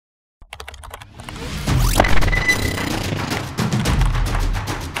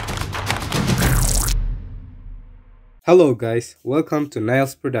Hello guys, welcome to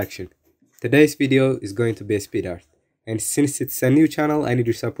Niles Production. Today's video is going to be a speed art, and since it's a new channel I need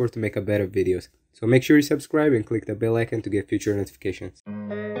your support to make a better videos. So make sure you subscribe and click the bell icon to get future notifications.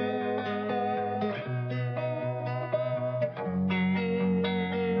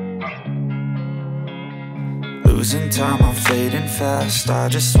 Losing time, I'm fading fast. I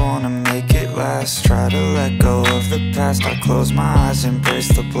just wanna make it last. Try to let go of the past. I close my eyes, embrace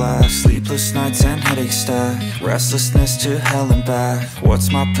the blast. Sleepless nights and headache stack. Restlessness to hell and back.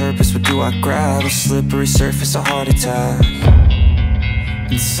 What's my purpose? What do I grab? A slippery surface, a heart attack.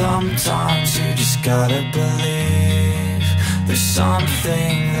 And sometimes you just gotta believe there's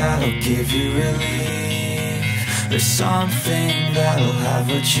something that'll give you relief. There's something that'll have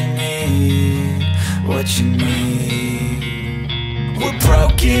what you need. What you need. We're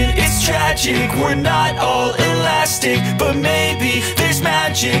broken, it's tragic. We're not all elastic, but maybe there's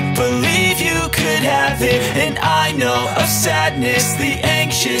magic. Believe you could have it. And I know of sadness, the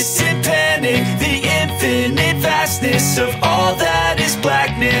anxious and panic, the infinite vastness of all that is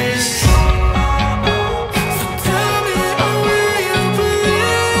blackness.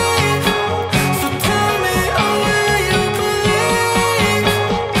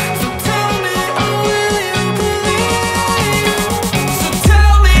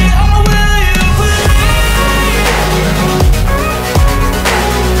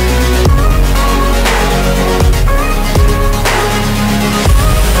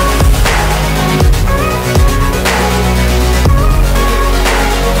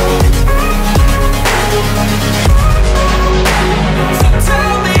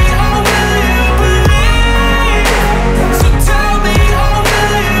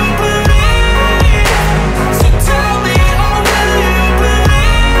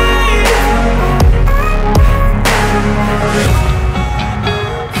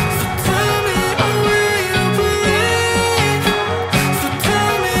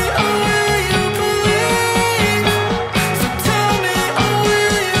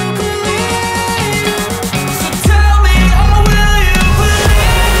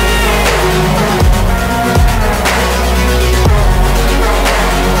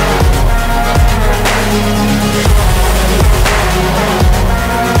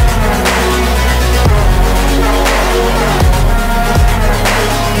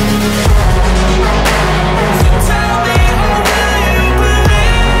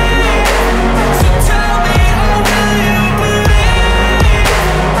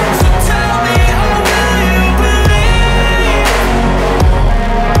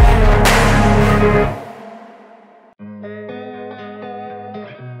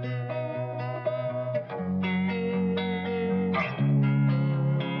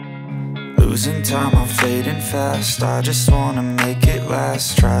 Losing time, I'm fading fast. I just wanna make it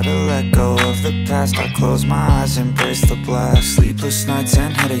last. Try to let go of the past. I close my eyes, embrace the blast. Sleepless nights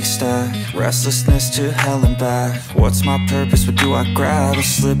and headache stack. Restlessness to hell and back. What's my purpose? What do I grab? A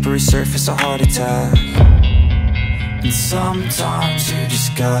slippery surface, a heart attack. And sometimes you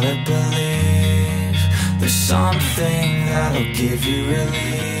just gotta believe there's something that'll give you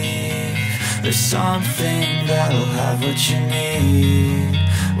relief. There's something that'll have what you need.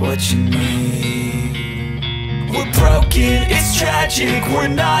 What you need. We're broken, it's tragic. We're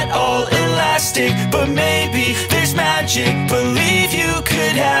not all elastic, but maybe there's magic. Believe you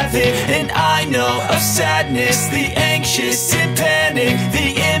could have it. And I know of sadness, the anxious and panic,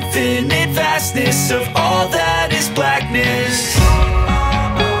 the infinite vastness of all that is blackness.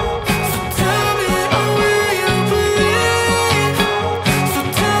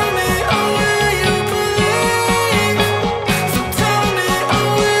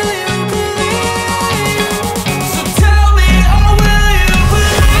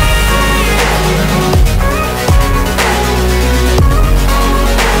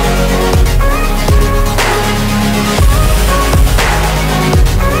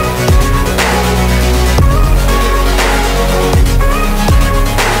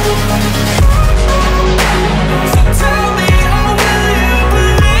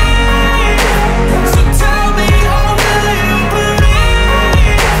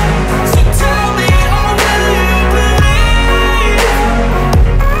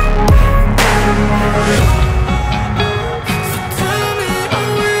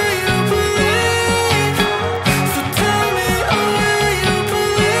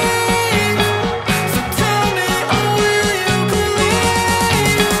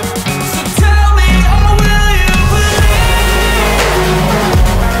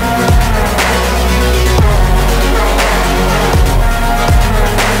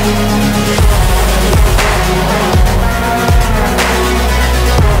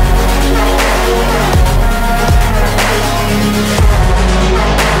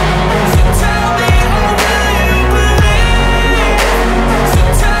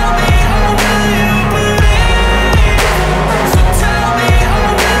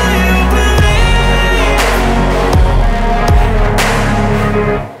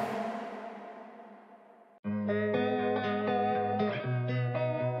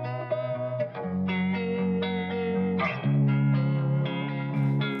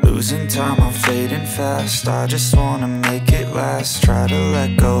 Losing time, I'm fading fast. I just wanna make it last. Try to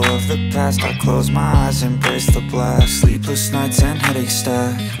let go of the past. I close my eyes, embrace the blast. Sleepless nights and headaches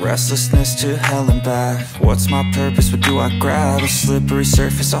stack. Restlessness to hell and back. What's my purpose? What do I grab? A slippery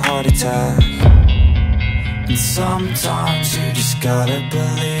surface, a heart attack. And sometimes you just gotta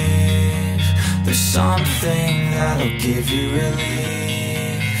believe there's something that'll give you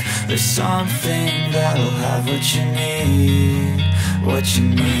relief. There's something that'll have what you need, what you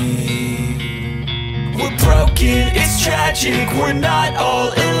need. We're broken, it's tragic, we're not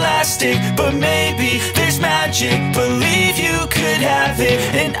all elastic, but maybe there's magic, believe you could have it.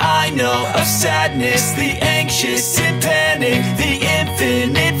 And I know of sadness, the anxious and panic, the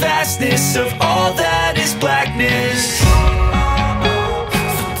infinite vastness of all that is blackness.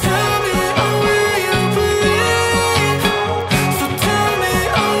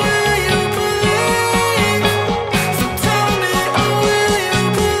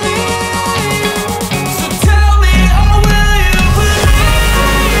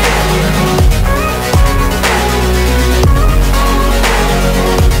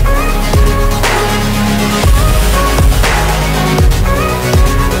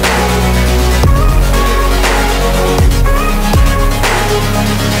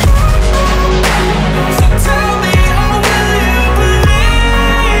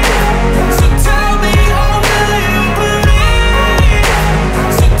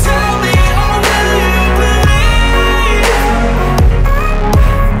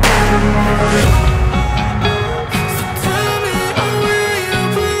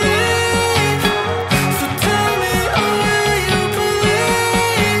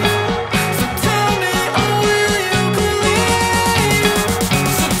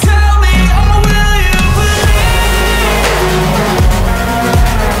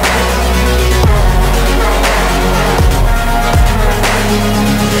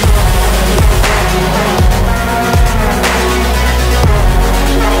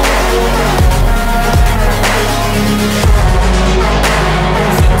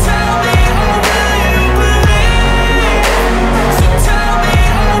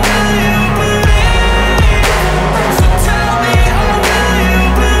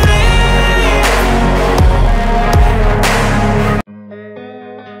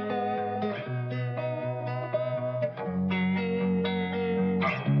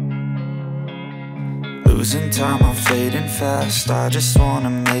 Losing time, I'm fading fast. I just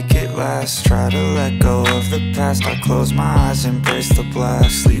wanna make it last. Try to let go of the past. I close my eyes, embrace the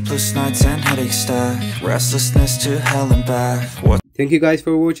blast. Sleepless nights and headaches stack. Restlessness to hell and back. Thank you guys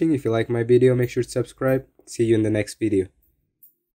for watching. If you like my video, make sure to subscribe. See you in the next video.